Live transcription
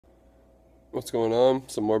What's going on?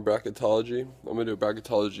 Some more bracketology. I'm gonna do a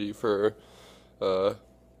bracketology for I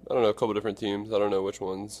don't know, a couple different teams. I don't know which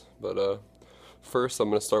ones, but first I'm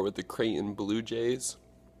gonna start with the Creighton Blue Jays.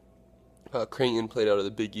 Creighton played out of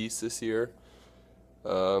the Big East this year.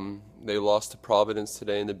 They lost to Providence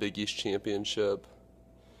today in the Big East championship.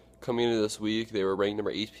 Coming into this week, they were ranked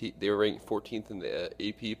number 8. They were ranked 14th in the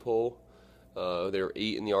AP poll. They were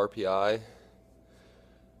 8 in the RPI.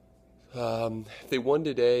 If they won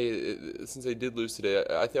today, since they did lose today,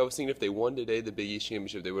 I was thinking if they won today, the Big East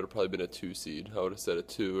championship, they would have probably been a 2 seed. I would have said a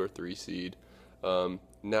 2 or 3 seed.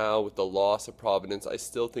 Now with the loss of Providence, I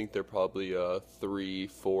still think they're probably a 3,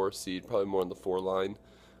 4 seed, probably more on the 4 line.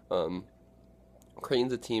 Um,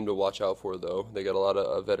 Creighton's a team to watch out for, though. They got a lot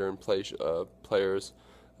of players,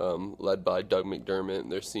 led by Doug McDermott,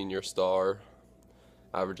 their senior star.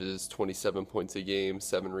 Averages 27 points a game,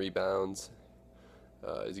 7 rebounds.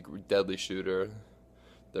 He's a deadly shooter.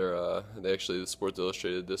 They actually, the Sports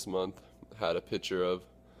Illustrated this month had a picture of,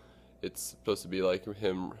 it's supposed to be like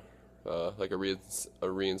him, like a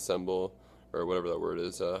reassemble, or whatever that word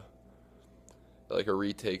is, like a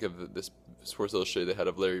retake of this Sports Illustrated they had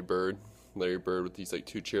of Larry Bird. Larry Bird with these like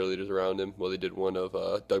two cheerleaders around him. Well, they did one of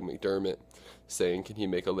Doug McDermott saying, "Can he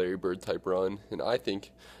make a Larry Bird type run?" And I don't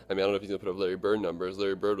know if he's gonna put up Larry Bird numbers.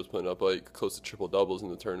 Larry Bird was putting up like close to triple doubles in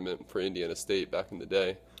the tournament for Indiana State back in the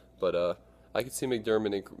day. But I could see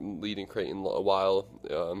McDermott leading Creighton a while.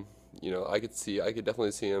 I could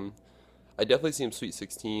definitely see him. I definitely see him Sweet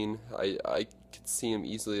 16. I could see him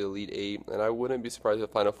easily Elite 8, and I wouldn't be surprised if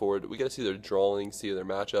Final Four. We got to see their drawing, see their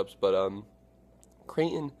matchups, but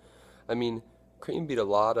Creighton. I mean, Creighton beat a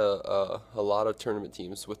lot of tournament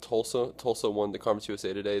teams with Tulsa. Tulsa won the Conference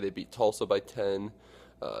USA today. They beat Tulsa by 10.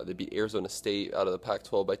 They beat Arizona State out of the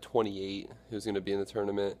Pac-12 by 28, who's going to be in the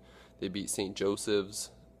tournament. They beat St. Joseph's,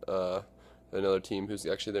 another team who's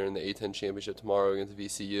actually there in the A10 championship tomorrow against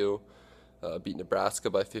VCU. Beat Nebraska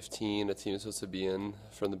by 15, a team that's supposed to be in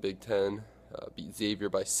from the Big Ten. Beat Xavier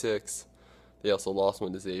by 6. They also lost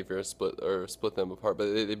one to Xavier, split them apart.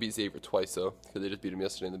 But they beat Xavier twice, though, because they just beat them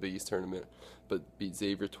yesterday in the Big East tournament. But beat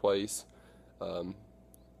Xavier twice. Um,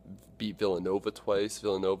 Beat Villanova twice.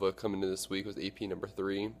 Villanova coming into this week was AP number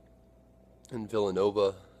 3. And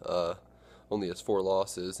Villanova only has 4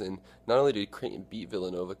 losses. And not only did Creighton beat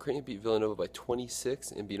Villanova by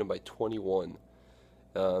 26 and beat them by 21.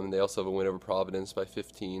 They also have a win over Providence by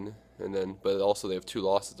 15, but also they have 2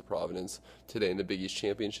 losses to Providence today in the Big East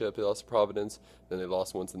championship. They lost to Providence, then they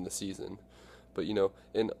lost once in the season. But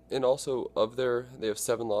and also they have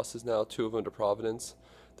 7 losses now, 2 of them to Providence.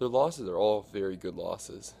 Their losses are all very good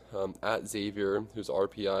losses. At Xavier, whose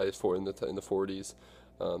RPI is in the 40s.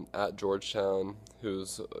 At Georgetown,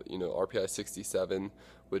 whose RPI 67,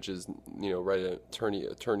 which is right at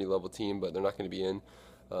attorney level team, but they're not going to be in.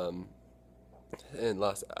 Um, and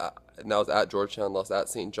now it's at Georgetown, lost at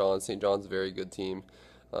St. John's. St. John's a very good team.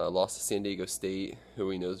 Lost to San Diego State, who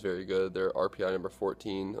we know is very good. They're RPI number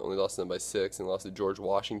 14, only lost to them by 6, and lost to George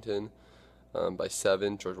Washington by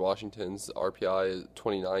 7. George Washington's RPI is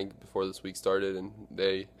 29 before this week started, and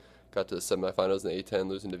they got to the semifinals in the A10,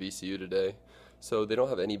 losing to VCU today. So they don't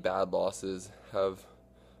have any bad losses. Have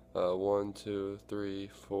 1, 2, 3,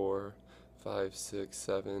 4, 5, 6,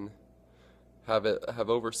 7. Have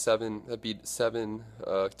over 7. Have beat 7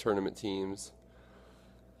 tournament teams.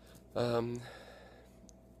 Um,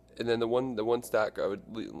 and then the one stat I would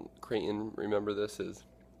Creighton remember this is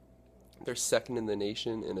they're second in the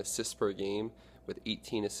nation in assists per game with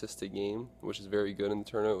 18 assists a game, which is very good in the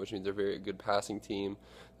tournament, which means they're a very good passing team.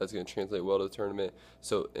 That's going to translate well to the tournament.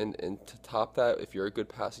 So and to top that, if you're a good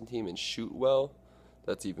passing team and shoot well,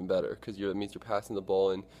 that's even better because that means you're passing the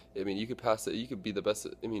ball, and I mean you could pass it. You could be the best.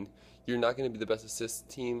 I mean, you're not going to be the best assist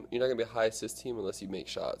team. You're not going to be a high assist team unless you make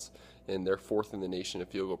shots, and they're 4th in the nation in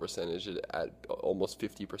field goal percentage at almost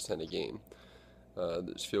 50% a game.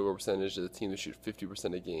 The field goal percentage is a team that shoots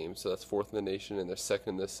 50% a game, so that's 4th in the nation, and they're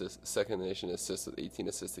second in the nation in assists with 18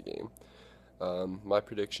 assists a game. My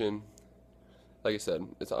prediction, like I said,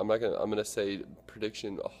 I'm gonna say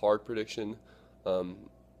prediction, a hard prediction. Um,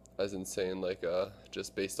 as in saying like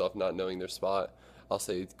just based off not knowing their spot. I'll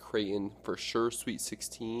say Creighton for sure Sweet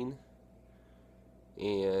 16,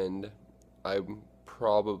 and I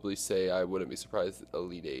probably say I wouldn't be surprised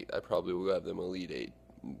Elite 8. I probably will have them Elite 8.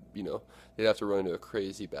 They'd have to run into a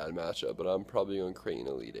crazy bad matchup, but I'm probably going Creighton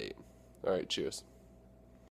Elite 8. All right, cheers.